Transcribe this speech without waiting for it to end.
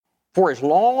For as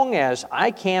long as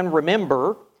I can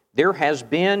remember, there has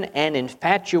been an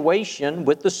infatuation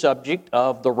with the subject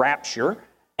of the rapture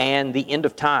and the end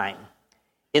of time.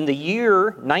 In the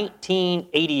year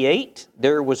 1988,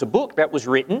 there was a book that was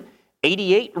written,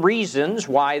 88 Reasons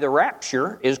Why the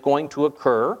Rapture is Going to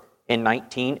Occur in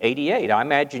 1988. I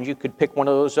imagine you could pick one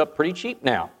of those up pretty cheap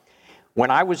now.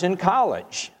 When I was in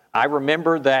college, I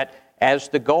remember that as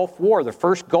the Gulf War, the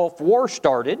first Gulf War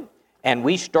started, and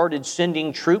we started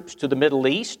sending troops to the Middle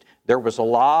East, there was a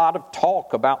lot of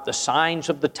talk about the signs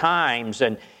of the times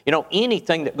and,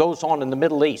 anything that goes on in the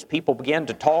Middle East. People began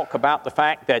to talk about the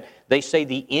fact that they say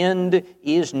the end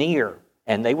is near,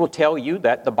 and they will tell you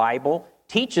that the Bible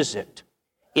teaches it.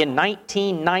 In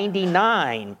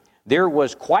 1999, there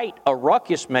was quite a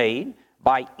ruckus made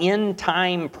by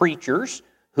end-time preachers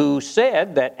who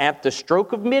said that at the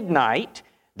stroke of midnight,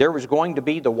 there was going to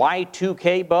be the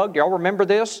Y2K bug. Do y'all remember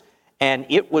this? And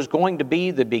it was going to be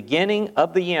the beginning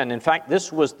of the end. In fact,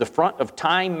 this was the front of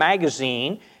Time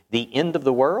magazine, the end of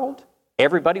the world.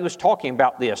 Everybody was talking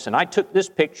about this. And I took this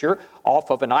picture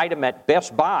off of an item at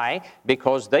Best Buy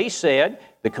because they said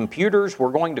the computers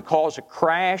were going to cause a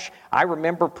crash. I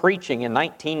remember preaching in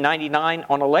 1999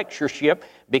 on a lectureship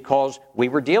because we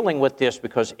were dealing with this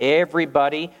because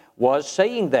everybody was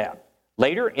saying that.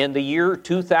 Later in the year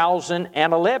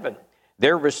 2011,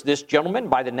 there was this gentleman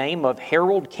by the name of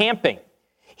Harold Camping.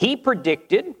 He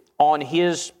predicted on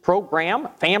his program,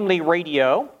 Family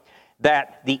Radio,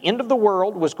 that the end of the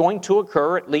world was going to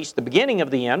occur, at least the beginning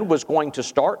of the end, was going to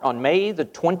start on May the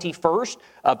 21st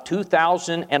of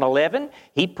 2011.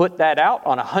 He put that out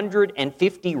on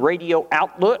 150 radio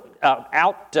outlets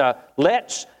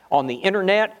on the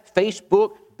internet,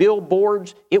 Facebook,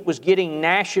 billboards. It was getting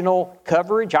national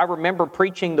coverage. I remember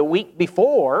preaching the week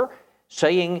before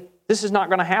saying, this is not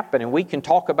going to happen, and we can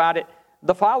talk about it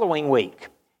the following week.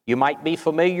 You might be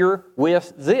familiar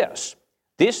with this.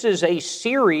 This is a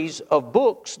series of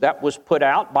books that was put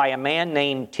out by a man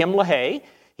named Tim LaHaye.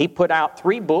 He put out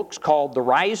 3 books called The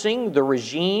Rising, The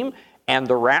Regime, and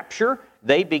The Rapture.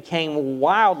 They became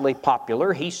wildly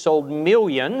popular. He sold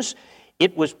millions.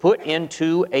 It was put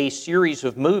into a series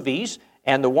of movies,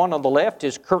 and the one on the left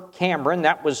is Kirk Cameron.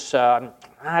 That was,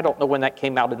 I don't know when that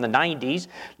came out, in the 90s.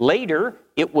 Later,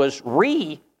 it was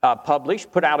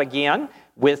republished, put out again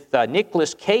with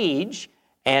Nicolas Cage,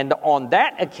 and on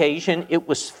that occasion, it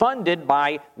was funded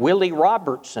by Willie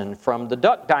Robertson from the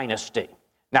Duck Dynasty.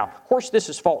 Now, of course, this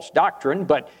is false doctrine,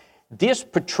 but this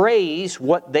portrays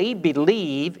what they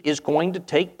believe is going to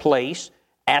take place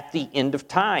at the end of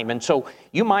time. And so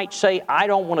you might say, I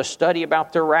don't want to study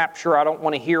about the rapture. I don't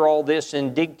want to hear all this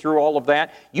and dig through all of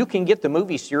that. You can get the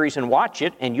movie series and watch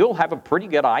it, and you'll have a pretty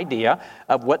good idea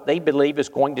of what they believe is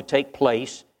going to take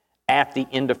place at the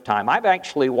end of time. I've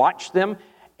actually watched them,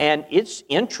 and it's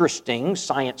interesting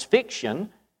science fiction,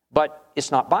 but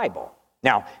it's not Bible.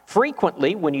 Now,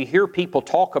 frequently when you hear people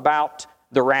talk about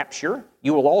the rapture,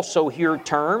 you will also hear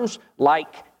terms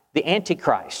like the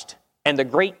Antichrist and the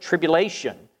Great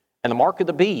Tribulation, and the Mark of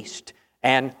the Beast,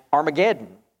 and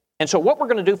Armageddon. And so what we're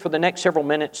going to do for the next several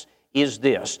minutes is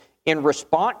this. In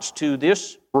response to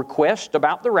this request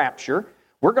about the rapture,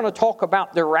 we're going to talk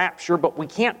about the rapture, but we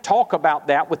can't talk about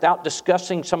that without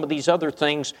discussing some of these other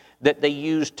things that they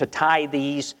use to tie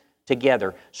these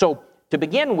together. So to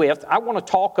begin with, I want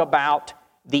to talk about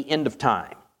the end of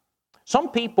time.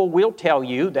 Some people will tell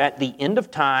you that the end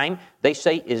of time, they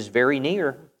say, is very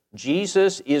near.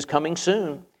 Jesus is coming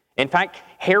soon. In fact,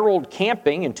 Harold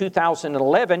Camping in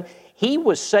 2011, he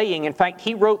was saying, in fact,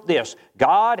 he wrote this,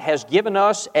 God has given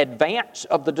us advance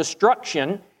of the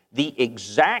destruction, the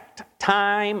exact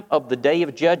time of the day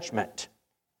of judgment.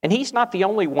 And he's not the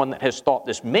only one that has thought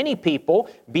this. Many people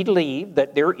believe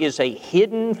that there is a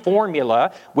hidden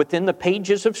formula within the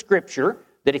pages of Scripture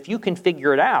that if you can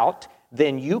figure it out,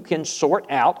 then you can sort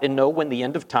out and know when the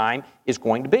end of time is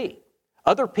going to be.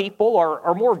 Other people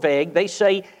are more vague. They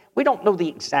say, we don't know the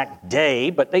exact day,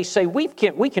 but they say we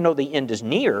can know the end is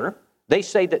near. They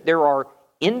say that there are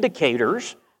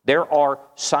indicators, there are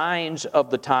signs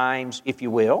of the times, if you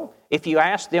will. If you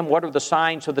ask them what are the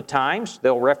signs of the times,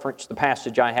 they'll reference the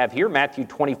passage I have here, Matthew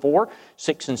 24,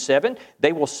 6 and 7.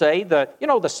 They will say the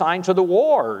signs of the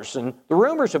wars and the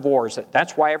rumors of wars.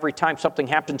 That's why every time something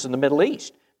happens in the Middle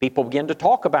East, people begin to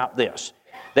talk about this.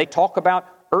 They talk about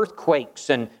earthquakes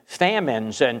and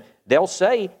famines, and they'll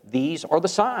say these are the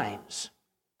signs.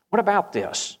 What about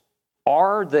this?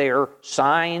 Are there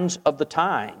signs of the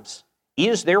times?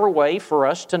 Is there a way for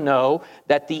us to know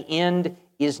that the end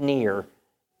is near?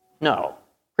 No.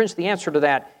 Friends, the answer to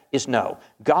that is no.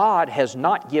 God has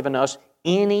not given us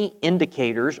any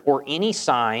indicators or any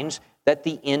signs that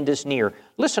the end is near.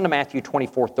 Listen to Matthew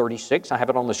 24:36. I have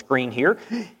it on the screen here.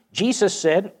 Jesus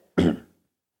said,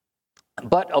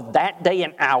 "But of that day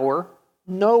and hour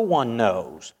no one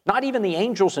knows, not even the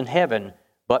angels in heaven,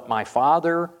 but my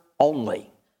Father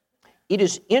only." It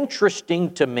is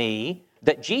interesting to me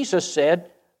that Jesus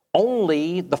said,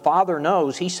 only the Father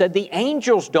knows. He said the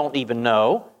angels don't even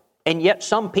know, and yet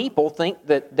some people think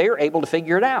that they're able to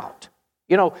figure it out.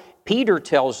 You know, Peter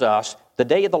tells us the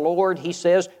day of the Lord, he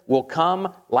says, will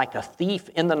come like a thief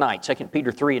in the night. 2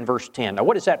 Peter 3 and verse 10. Now,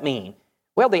 what does that mean?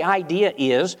 Well, the idea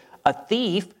is a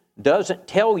thief doesn't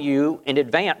tell you in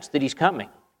advance that he's coming.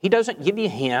 He doesn't give you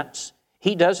hints.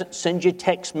 He doesn't send you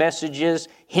text messages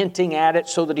hinting at it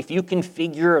so that if you can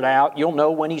figure it out, you'll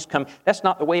know when he's coming. That's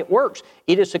not the way it works.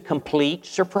 It is a complete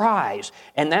surprise.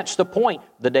 And that's the point.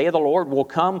 The day of the Lord will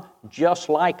come just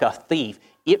like a thief.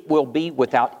 It will be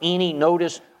without any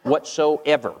notice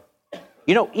whatsoever.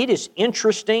 You know, it is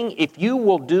interesting. If you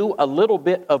will do a little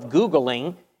bit of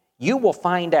Googling, you will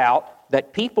find out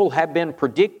that people have been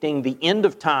predicting the end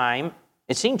of time,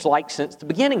 it seems like since the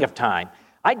beginning of time.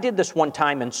 I did this one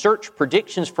time and searched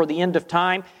predictions for the end of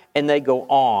time, and they go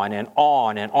on and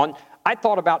on and on. I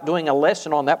thought about doing a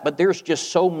lesson on that, but there's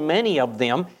just so many of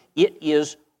them, it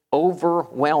is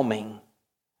overwhelming.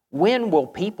 When will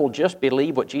people just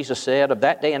believe what Jesus said of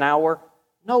that day and hour?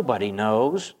 Nobody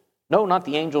knows. No, not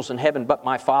the angels in heaven, but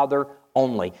my Father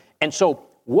only. And so,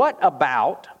 what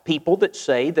about people that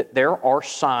say that there are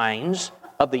signs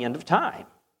of the end of time?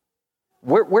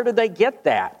 Where do they get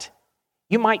that?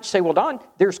 You might say, well, Don,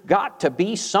 there's got to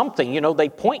be something. You know, they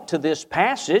point to this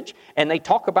passage and they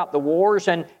talk about the wars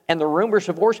and the rumors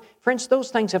of wars. Friends,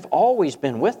 those things have always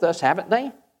been with us, haven't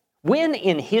they? When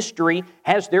in history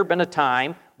has there been a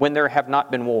time when there have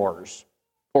not been wars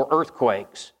or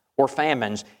earthquakes or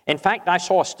famines? In fact, I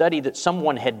saw a study that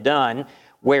someone had done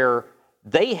where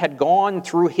they had gone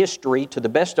through history, to the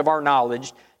best of our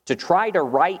knowledge, to try to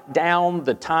write down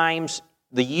the times,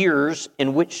 the years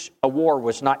in which a war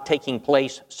was not taking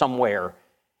place somewhere.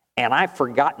 And I've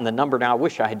forgotten the number now. I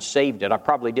wish I had saved it. I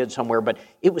probably did somewhere. But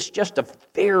it was just a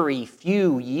very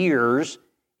few years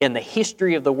in the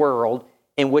history of the world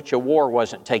in which a war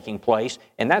wasn't taking place.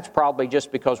 And that's probably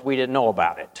just because we didn't know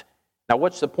about it. Now,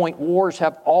 what's the point? Wars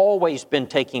have always been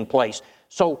taking place.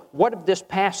 So what of this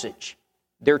passage?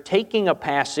 They're taking a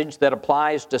passage that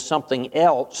applies to something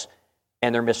else,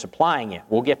 and they're misapplying it.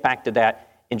 We'll get back to that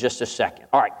in just a second.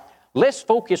 All right, let's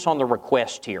focus on the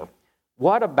request here.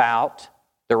 What about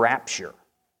the rapture?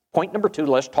 Point number 2,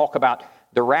 let's talk about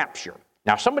the rapture.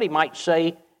 Now, somebody might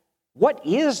say, what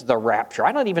is the rapture?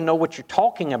 I don't even know what you're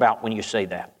talking about when you say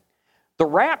that. The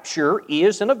rapture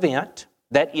is an event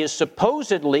that is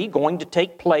supposedly going to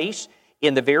take place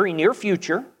in the very near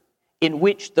future, in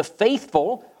which the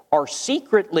faithful are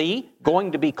secretly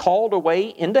going to be called away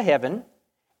into heaven,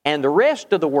 and the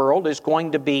rest of the world is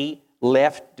going to be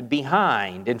left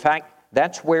behind. In fact,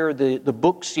 that's where the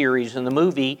book series and the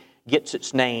movie gets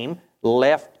its name,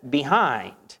 Left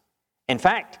Behind. In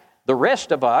fact, the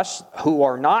rest of us who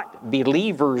are not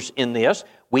believers in this,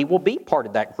 we will be part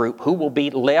of that group who will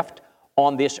be left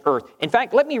on this earth. In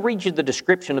fact, let me read you the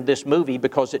description of this movie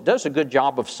because it does a good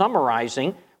job of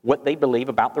summarizing what they believe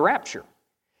about the rapture.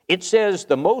 It says,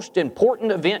 the most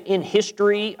important event in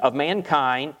history of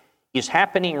mankind is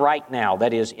happening right now,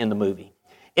 that is, in the movie.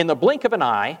 In the blink of an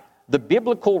eye, the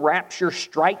biblical rapture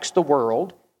strikes the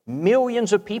world.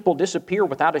 Millions of people disappear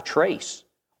without a trace.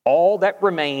 All that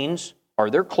remains are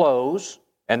their clothes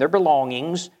and their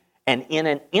belongings, and in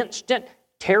an instant,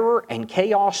 terror and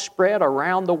chaos spread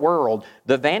around the world.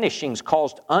 The vanishings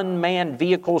caused unmanned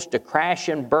vehicles to crash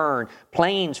and burn.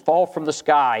 Planes fall from the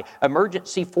sky.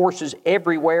 Emergency forces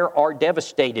everywhere are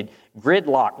devastated.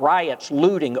 Gridlock, riots,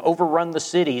 looting overrun the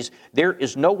cities. There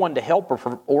is no one to help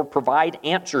or provide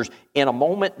answers. In a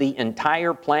moment, the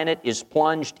entire planet is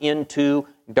plunged into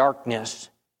darkness.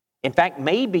 In fact,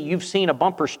 maybe you've seen a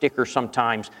bumper sticker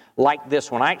sometimes like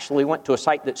this one. I actually went to a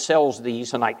site that sells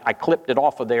these, and I clipped it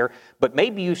off of there. But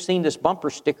maybe you've seen this bumper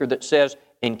sticker that says,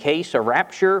 in case of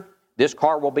rapture, this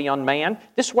car will be unmanned.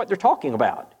 This is what they're talking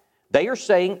about. They are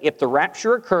saying if the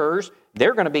rapture occurs,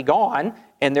 they're going to be gone,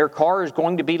 and their car is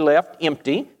going to be left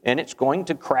empty, and it's going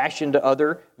to crash into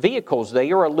other vehicles.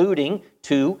 They are alluding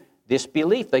to this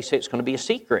belief. They say it's going to be a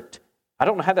secret. I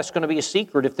don't know how that's going to be a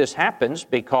secret if this happens,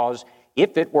 because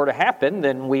if it were to happen,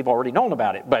 then we've already known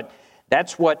about it. But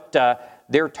that's what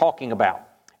they're talking about.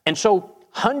 And so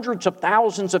hundreds of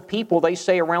thousands of people, they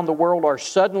say, around the world are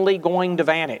suddenly going to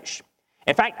vanish.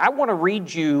 In fact, I want to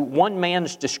read you one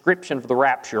man's description of the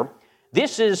rapture.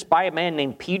 This is by a man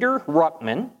named Peter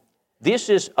Ruckman. This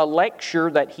is a lecture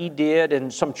that he did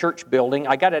in some church building.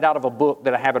 I got it out of a book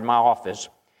that I have in my office.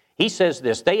 He says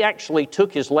this. They actually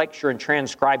took his lecture and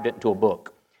transcribed it into a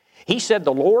book. He said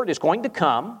the Lord is going to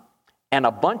come and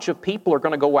a bunch of people are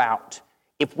going to go out.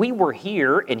 If we were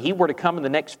here and he were to come in the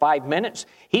next 5 minutes,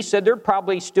 he said there'd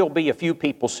probably still be a few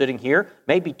people sitting here,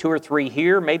 maybe 2 or 3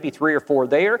 here, maybe 3 or 4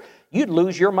 there. You'd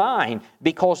lose your mind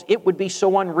because it would be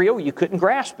so unreal you couldn't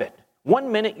grasp it.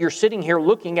 One minute you're sitting here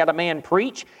looking at a man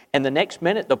preach, and the next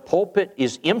minute the pulpit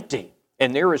is empty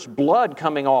and there is blood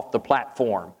coming off the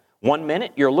platform. One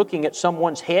minute you're looking at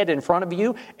someone's head in front of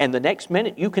you, and the next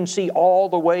minute you can see all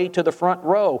the way to the front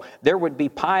row. There would be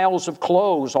piles of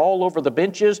clothes all over the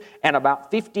benches and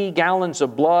about 50 gallons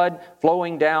of blood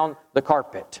flowing down the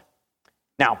carpet.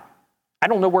 Now, I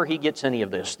don't know where he gets any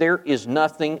of this. There is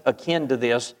nothing akin to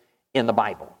this in the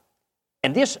Bible.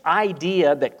 And this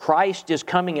idea that Christ is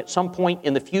coming at some point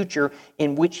in the future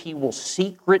in which he will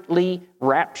secretly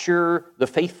rapture the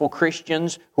faithful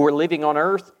Christians who are living on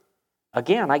earth,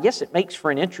 again, I guess it makes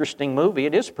for an interesting movie.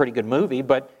 It is a pretty good movie,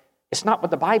 but it's not what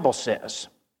the Bible says.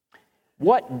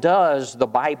 What does the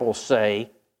Bible say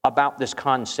about this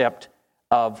concept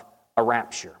of a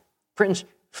rapture? Friends,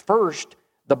 first,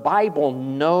 the Bible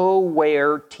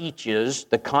nowhere teaches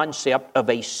the concept of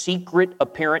a secret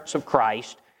appearance of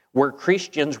Christ where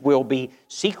Christians will be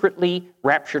secretly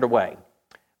raptured away.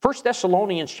 1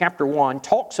 Thessalonians chapter 1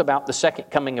 talks about the second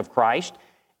coming of Christ,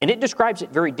 and it describes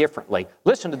it very differently.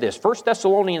 Listen to this. 1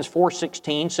 Thessalonians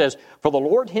 4:16 says, "For the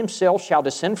Lord himself shall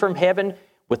descend from heaven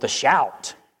with a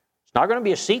shout." It's not going to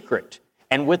be a secret.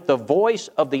 "And with the voice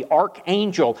of the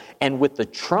archangel and with the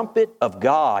trumpet of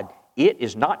God." It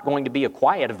is not going to be a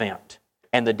quiet event.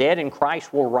 "And the dead in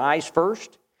Christ will rise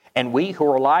first. And we who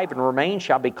are alive and remain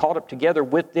shall be caught up together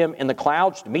with them in the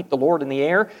clouds to meet the Lord in the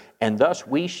air. And thus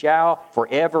we shall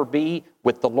forever be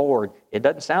with the Lord." It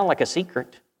doesn't sound like a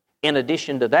secret. In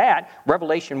addition to that,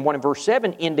 Revelation 1 and verse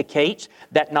 7 indicates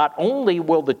that not only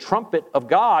will the trumpet of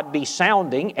God be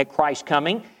sounding at Christ's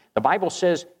coming, the Bible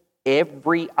says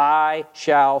every eye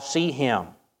shall see him.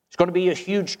 It's going to be a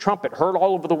huge trumpet heard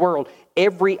all over the world.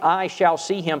 Every eye shall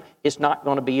see him. It's not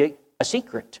going to be a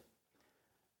secret.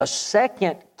 A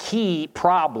second key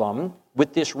problem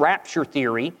with this rapture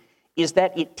theory is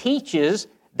that it teaches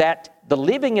that the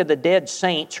living of the dead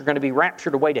saints are going to be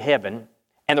raptured away to heaven,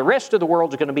 and the rest of the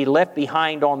world is going to be left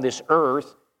behind on this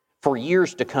earth for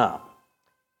years to come.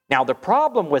 Now, the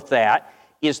problem with that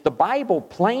is the Bible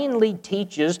plainly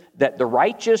teaches that the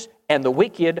righteous and the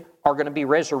wicked are going to be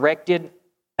resurrected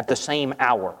at the same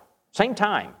hour, same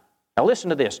time. Now, listen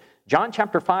to this. John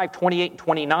chapter 5, 28 and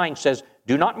 29 says,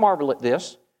 "Do not marvel at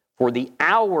this, for the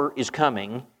hour is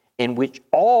coming in which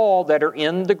all that are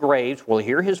in the graves will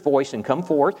hear his voice and come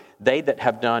forth, they that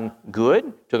have done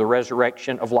good to the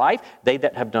resurrection of life, they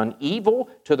that have done evil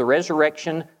to the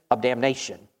resurrection of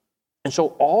damnation." And so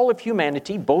all of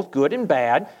humanity, both good and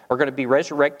bad, are going to be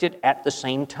resurrected at the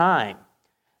same time.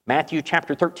 Matthew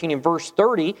chapter 13 and verse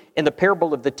 30, in the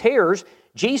parable of the tares,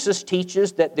 Jesus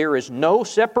teaches that there is no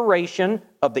separation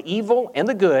of the evil and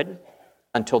the good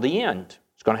until the end.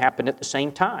 It's going to happen at the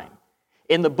same time.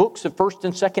 In the books of 1st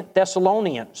and 2nd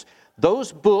Thessalonians,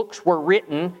 those books were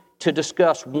written to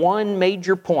discuss one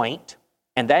major point,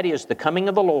 and that is the coming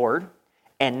of the Lord.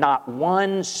 And not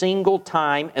one single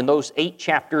time in those 8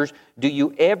 chapters do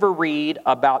you ever read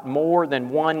about more than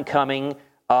one coming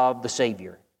of the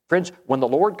Savior. Friends, when the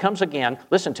Lord comes again,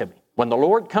 listen to me, when the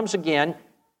Lord comes again,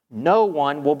 no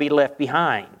one will be left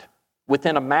behind.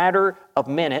 Within a matter of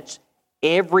minutes,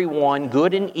 everyone,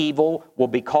 good and evil, will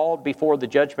be called before the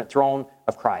judgment throne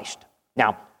of Christ.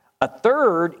 Now, a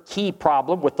third key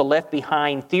problem with the left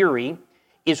behind theory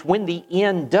is when the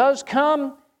end does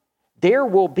come, there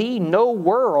will be no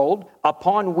world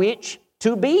upon which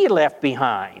to be left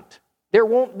behind. There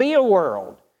won't be a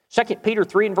world. 2 Peter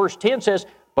 3 and verse 10 says,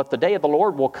 "But the day of the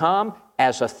Lord will come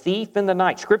as a thief in the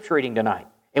night," scripture reading tonight,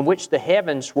 "in which the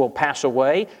heavens will pass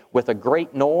away with a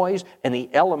great noise, and the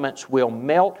elements will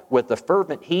melt with the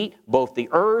fervent heat. Both the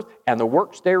earth and the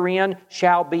works therein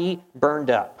shall be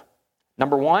burned up."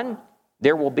 Number one,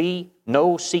 there will be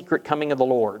no secret coming of the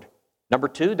Lord. Number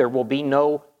two, there will be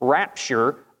no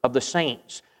rapture of the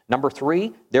saints. Number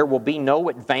three, there will be no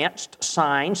advanced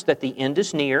signs that the end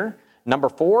is near. Number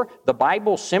four, the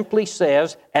Bible simply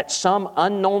says at some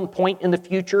unknown point in the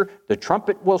future, the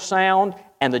trumpet will sound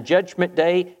and the judgment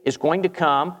day is going to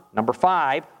come. Number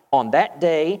five, on that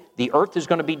day, the earth is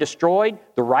going to be destroyed.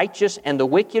 The righteous and the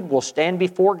wicked will stand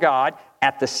before God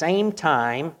at the same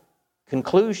time.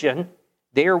 Conclusion,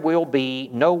 there will be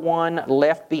no one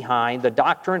left behind. The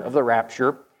doctrine of the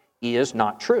rapture is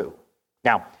not true.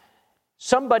 Now,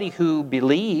 Somebody who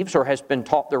believes or has been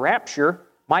taught the rapture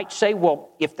might say, well,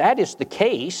 if that is the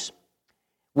case,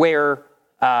 where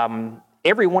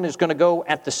everyone is going to go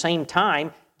at the same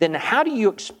time, then how do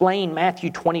you explain Matthew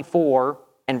 24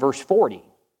 and verse 40?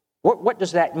 What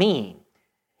does that mean?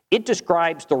 It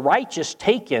describes the righteous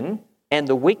taken and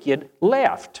the wicked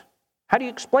left. How do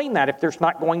you explain that if there's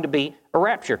not going to be a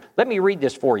rapture? Let me read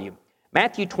this for you.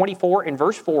 Matthew 24 and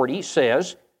verse 40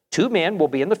 says, 2 men will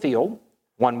be in the field,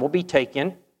 one will be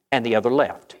taken and the other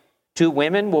left. 2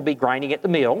 women will be grinding at the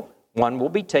mill, one will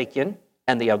be taken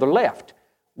and the other left.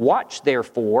 Watch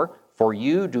therefore, for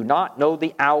you do not know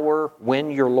the hour when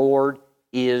your Lord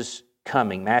is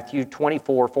coming. Matthew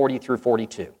 24, 40 through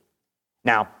 42.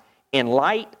 Now, in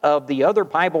light of the other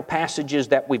Bible passages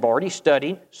that we've already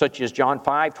studied, such as John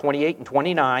 5, 28 and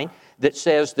 29, that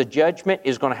says the judgment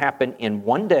is going to happen in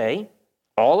one day,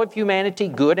 all of humanity,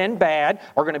 good and bad,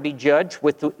 are going to be judged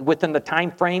within the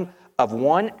time frame of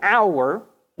 1 hour.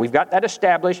 We've got that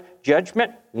established.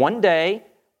 Judgment, one day,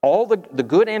 all the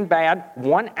good and bad,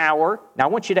 1 hour. Now I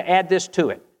want you to add this to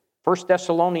it. 1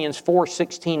 Thessalonians 4,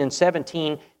 16 and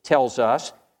 17 tells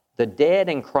us the dead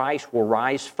in Christ will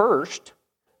rise first,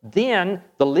 then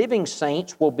the living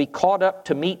saints will be caught up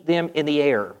to meet them in the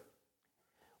air.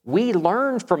 We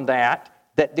learn from that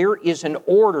there is an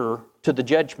order to the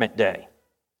judgment day.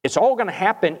 It's all going to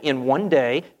happen in one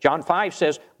day. John 5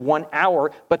 says 1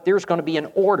 hour, but there's going to be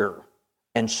an order.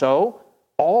 And so,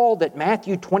 all that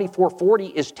Matthew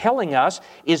 24:40 is telling us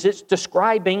is it's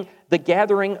describing the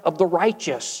gathering of the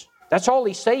righteous. That's all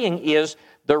he's saying is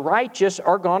the righteous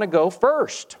are going to go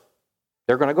first.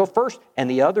 They're going to go first, and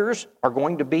the others are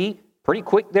going to be pretty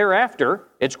quick thereafter.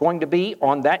 It's going to be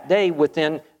on that day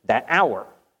within that hour.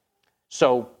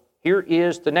 So here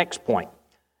is the next point.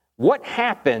 What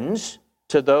happens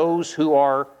to those who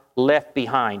are left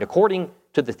behind, according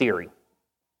to the theory?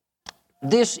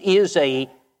 This is in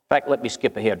fact, let me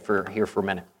skip ahead here for a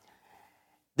minute.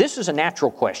 This is a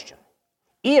natural question.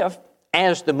 If,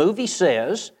 as the movie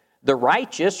says, the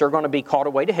righteous are going to be caught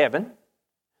away to heaven,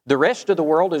 the rest of the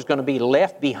world is going to be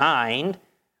left behind,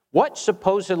 what's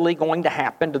supposedly going to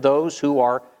happen to those who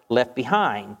are left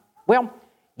behind? Well,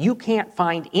 you can't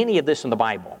find any of this in the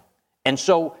Bible. And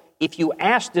so if you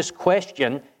ask this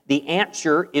question, the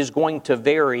answer is going to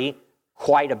vary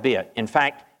quite a bit. In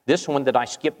fact, this one that I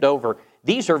skipped over,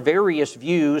 these are various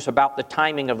views about the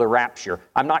timing of the rapture.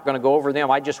 I'm not going to go over them.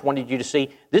 I just wanted you to see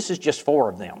this is just 4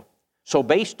 of them. So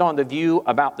based on the view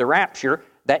about the rapture,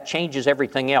 that changes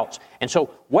everything else. And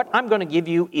so what I'm going to give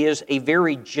you is a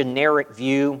very generic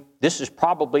view. This is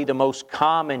probably the most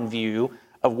common view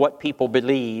of what people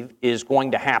believe is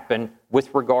going to happen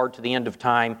with regard to the end of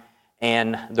time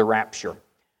and the rapture.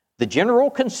 The general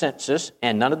consensus,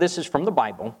 and none of this is from the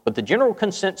Bible, but the general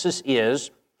consensus is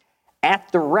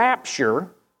at the rapture,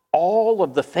 all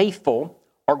of the faithful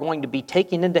are going to be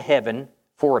taken into heaven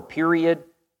for a period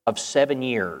of 7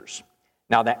 years.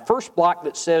 Now, that first block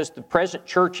that says the present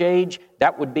church age,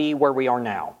 that would be where we are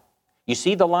now. You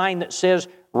see the line that says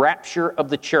rapture of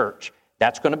the church.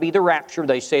 That's going to be the rapture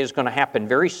they say is going to happen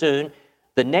very soon.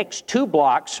 The next 2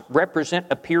 blocks represent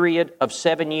a period of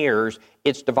 7 years.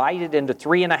 It's divided into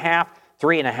 3.5,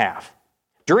 3.5.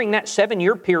 During that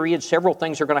 7-year period, several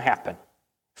things are going to happen.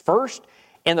 First,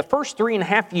 in the first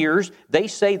 3.5 years, they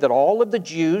say that all of the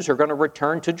Jews are going to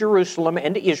return to Jerusalem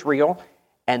and to Israel,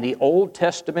 and the Old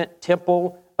Testament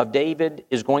temple of David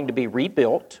is going to be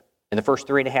rebuilt in the first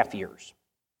 3.5 years.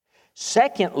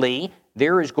 Secondly,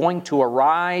 there is going to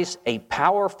arise a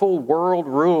powerful world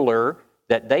ruler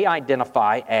that they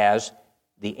identify as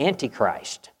the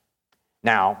Antichrist.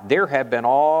 Now, there have been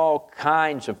all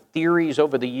kinds of theories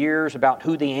over the years about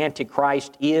who the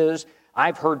Antichrist is.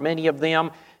 I've heard many of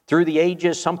them through the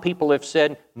ages. Some people have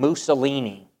said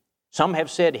Mussolini. Some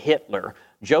have said Hitler,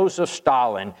 Joseph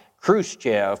Stalin,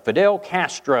 Khrushchev, Fidel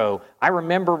Castro. I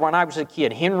remember when I was a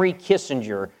kid, Henry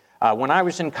Kissinger. When I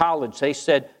was in college, they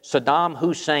said Saddam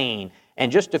Hussein. And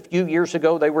just a few years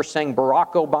ago, they were saying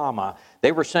Barack Obama.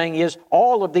 They were saying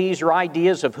all of these are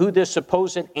ideas of who this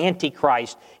supposed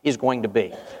Antichrist is going to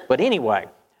be. But anyway,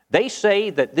 they say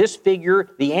that this figure,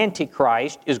 the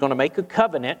Antichrist, is going to make a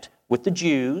covenant with the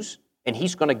Jews, and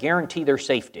he's going to guarantee their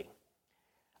safety.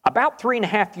 About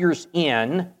 3.5 years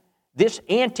in, this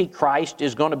Antichrist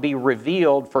is going to be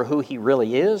revealed for who he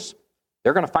really is.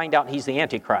 They're going to find out he's the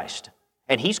Antichrist.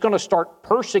 And he's going to start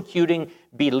persecuting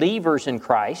believers in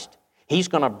Christ. He's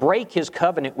going to break his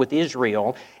covenant with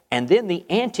Israel. And then the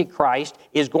Antichrist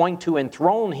is going to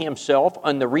enthrone himself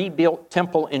on the rebuilt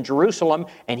temple in Jerusalem,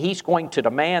 and he's going to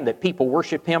demand that people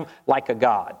worship him like a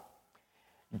god.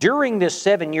 During this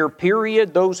 7-year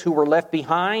period, those who were left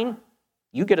behind,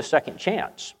 you get a second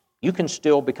chance. You can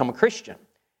still become a Christian.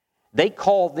 They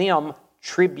call them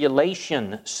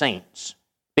tribulation saints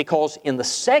because in the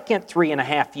second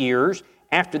 3.5 years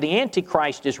after the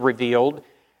Antichrist is revealed,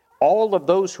 all of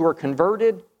those who are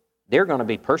converted, they're going to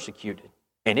be persecuted.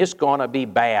 And it's going to be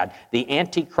bad. The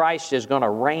Antichrist is going to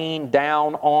rain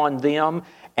down on them,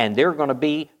 and they're going to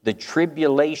be the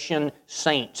tribulation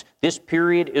saints. This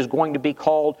period is going to be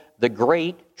called the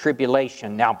Great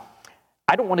Tribulation. Now,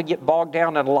 I don't want to get bogged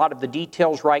down in a lot of the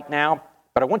details right now,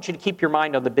 but I want you to keep your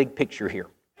mind on the big picture here.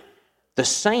 The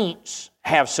saints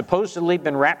have supposedly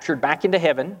been raptured back into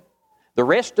heaven. The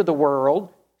rest of the world,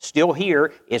 still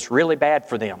here, it's really bad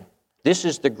for them. This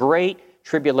is the Great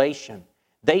Tribulation.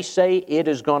 They say it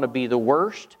is going to be the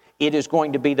worst. It is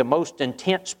going to be the most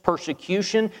intense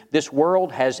persecution this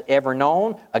world has ever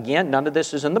known. Again, none of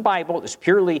this is in the Bible. It's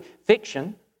purely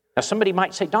fiction. Now, somebody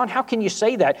might say, Don, how can you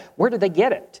say that? Where do they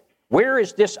get it? Where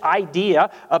is this idea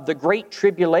of the Great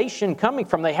Tribulation coming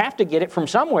from? They have to get it from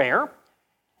somewhere.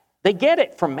 They get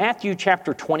it from Matthew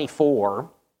chapter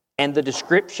 24 and the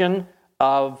description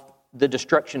of the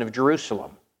destruction of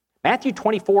Jerusalem. Matthew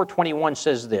 24:21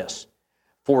 says this,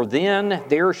 "For then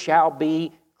there shall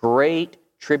be great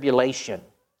tribulation."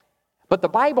 But the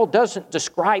Bible doesn't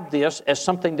describe this as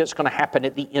something that's going to happen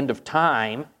at the end of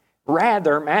time.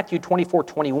 Rather, Matthew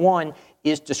 24:21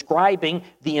 is describing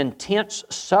the intense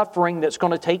suffering that's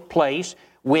going to take place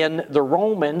when the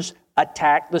Romans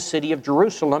attacked the city of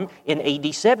Jerusalem in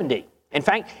AD 70. In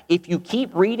fact, if you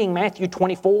keep reading Matthew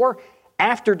 24,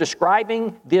 after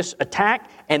describing this attack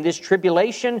and this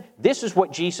tribulation, this is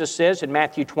what Jesus says in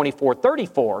Matthew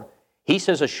 24:34. He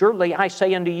says, "Assuredly I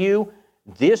say unto you,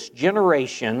 this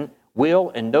generation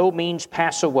will in no means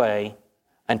pass away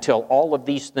until all of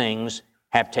these things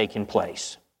have taken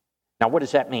place." Now, what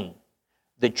does that mean?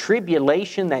 The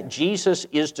tribulation that Jesus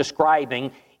is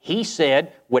describing, he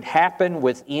said, would happen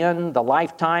within the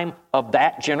lifetime of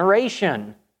that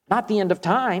generation, not the end of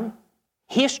time.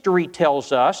 History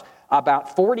tells us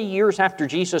about 40 years after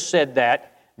Jesus said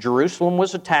that, Jerusalem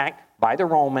was attacked by the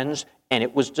Romans, and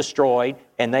it was destroyed,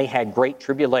 and they had great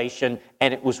tribulation,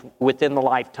 and it was within the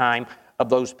lifetime of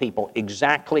those people,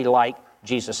 exactly like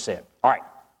Jesus said. All right,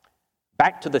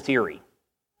 back to the theory.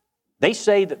 They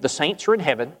say that the saints are in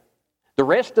heaven. The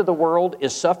rest of the world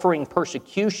is suffering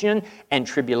persecution and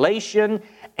tribulation,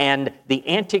 and the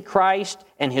Antichrist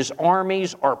and his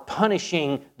armies are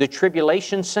punishing the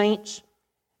tribulation saints.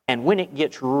 And when it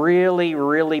gets really,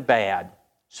 really bad,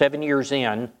 7 years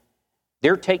in,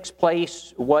 there takes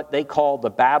place what they call the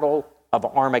Battle of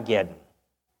Armageddon.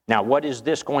 Now, what is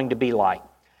this going to be like?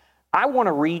 I want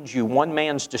to read you one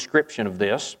man's description of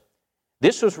this.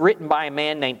 This was written by a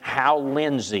man named Hal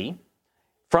Lindsey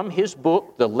from his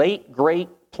book, The Late Great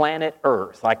Planet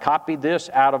Earth. I copied this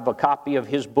out of a copy of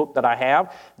his book that I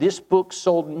have. This book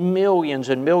sold millions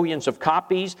and millions of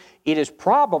copies. It is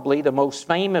probably the most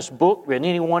famous book that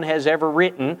anyone has ever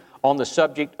written on the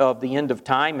subject of the end of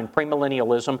time and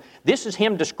premillennialism. This is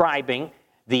him describing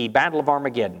the Battle of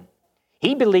Armageddon.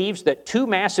 He believes that two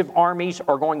massive armies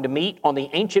are going to meet on the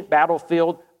ancient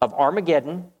battlefield of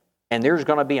Armageddon, and there's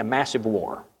going to be a massive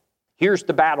war. Here's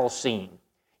the battle scene.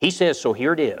 He says, so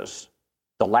here it is,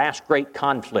 the last great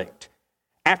conflict.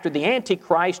 After the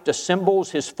Antichrist assembles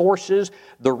his forces,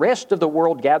 the rest of the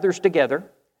world gathers together.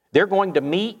 They're going to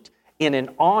meet in an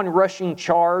onrushing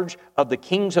charge of the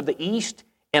kings of the East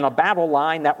in a battle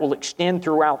line that will extend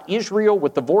throughout Israel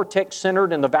with the vortex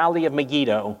centered in the valley of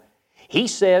Megiddo. He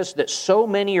says that so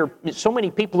many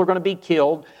people are going to be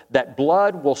killed that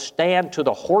blood will stand to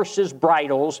the horses'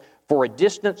 bridles for a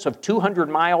distance of 200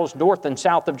 miles north and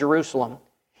south of Jerusalem.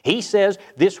 He says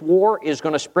this war is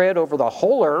going to spread over the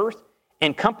whole earth,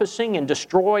 encompassing and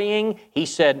destroying, he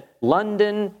said,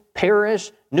 London,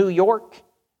 Paris, New York.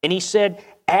 And he said,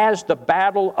 as the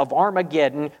Battle of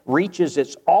Armageddon reaches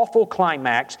its awful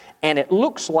climax, and it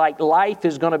looks like life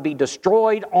is going to be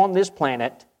destroyed on this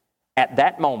planet, at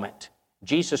that moment,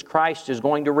 Jesus Christ is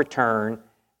going to return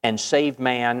and save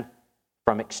man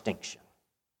from extinction.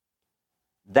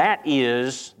 That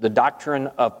is the doctrine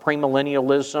of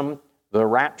premillennialism, the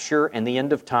rapture, and the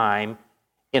end of time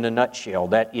in a nutshell.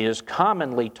 That is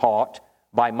commonly taught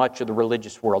by much of the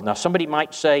religious world. Now, somebody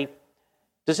might say,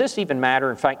 does this even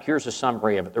matter? In fact, here's a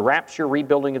summary of it. The rapture,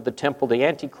 rebuilding of the temple, the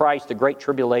Antichrist, the Great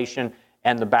Tribulation,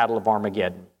 and the Battle of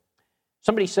Armageddon.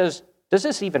 Somebody says, does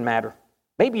this even matter?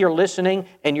 Maybe you're listening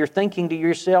and you're thinking to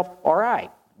yourself, all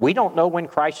right, we don't know when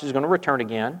Christ is going to return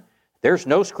again. There's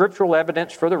no scriptural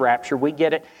evidence for the rapture. We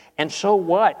get it. And so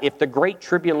what if the Great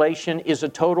Tribulation is a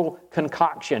total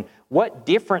concoction? What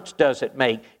difference does it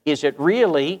make? Is it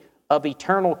really of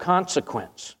eternal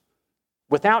consequence?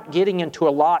 Without getting into a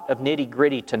lot of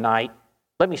nitty-gritty tonight,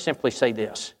 let me simply say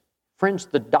this. Friends,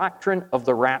 the doctrine of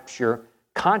the rapture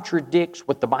contradicts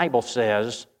what the Bible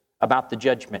says about the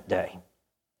judgment day.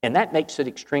 And that makes it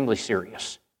extremely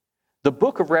serious. The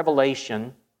book of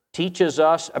Revelation teaches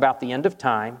us about the end of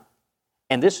time,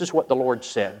 and this is what the Lord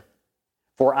said.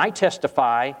 For I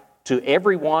testify to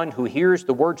everyone who hears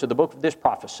the words of the book of this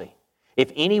prophecy.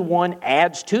 If anyone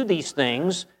adds to these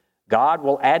things, God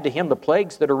will add to him the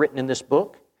plagues that are written in this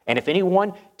book. And if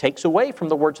anyone takes away from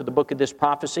the words of the book of this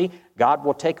prophecy, God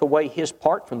will take away his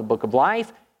part from the book of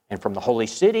life and from the holy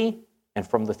city and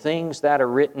from the things that are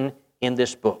written in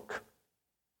this book.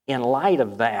 In light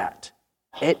of that,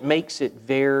 it makes it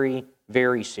very,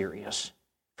 very serious.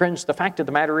 Friends, the fact of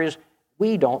the matter is,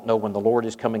 we don't know when the Lord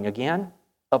is coming again.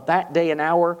 Of that day and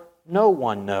hour, no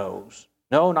one knows.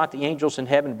 No, not the angels in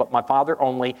heaven, but my Father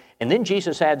only. And then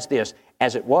Jesus adds this,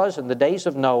 as it was in the days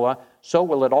of Noah, so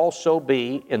will it also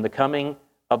be in the coming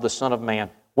of the Son of Man.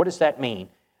 What does that mean?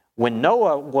 When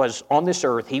Noah was on this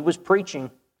earth, he was preaching,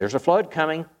 there's a flood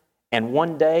coming, and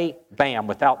one day, bam,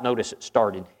 without notice it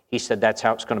started. He said that's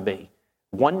how it's going to be.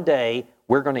 One day,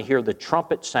 we're going to hear the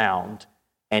trumpet sound,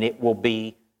 and it will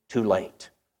be too late.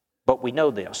 But we know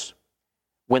this.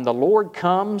 When the Lord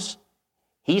comes,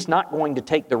 He's not going to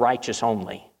take the righteous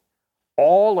only.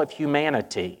 All of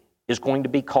humanity is going to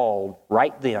be called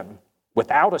right then.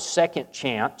 Without a second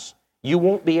chance, you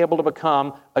won't be able to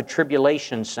become a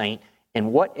tribulation saint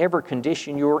in whatever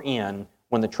condition you're in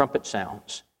when the trumpet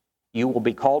sounds. You will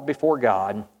be called before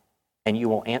God, and you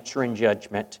will answer in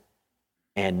judgment,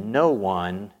 and no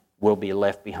one will be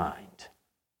left behind.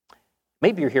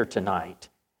 Maybe you're here tonight,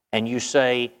 and you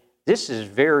say, this is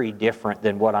very different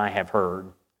than what I have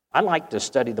heard. I like to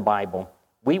study the Bible.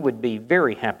 We would be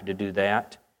very happy to do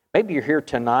that. Maybe you're here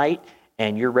tonight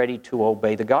and you're ready to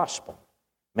obey the gospel.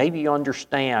 Maybe you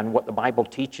understand what the Bible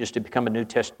teaches to become a New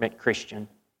Testament Christian.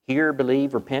 Hear,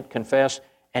 believe, repent, confess,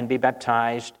 and be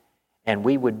baptized. And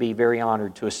we would be very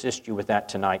honored to assist you with that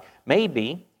tonight.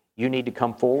 Maybe you need to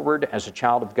come forward as a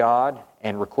child of God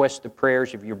and request the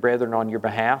prayers of your brethren on your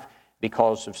behalf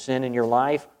because of sin in your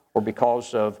life or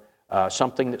because of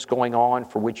something that's going on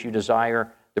for which you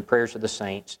desire the prayers of the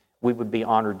saints. We would be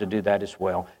honored to do that as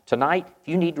well. Tonight, if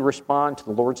you need to respond to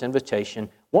the Lord's invitation,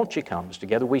 won't you come as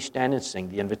together we stand and sing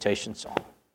the invitation song?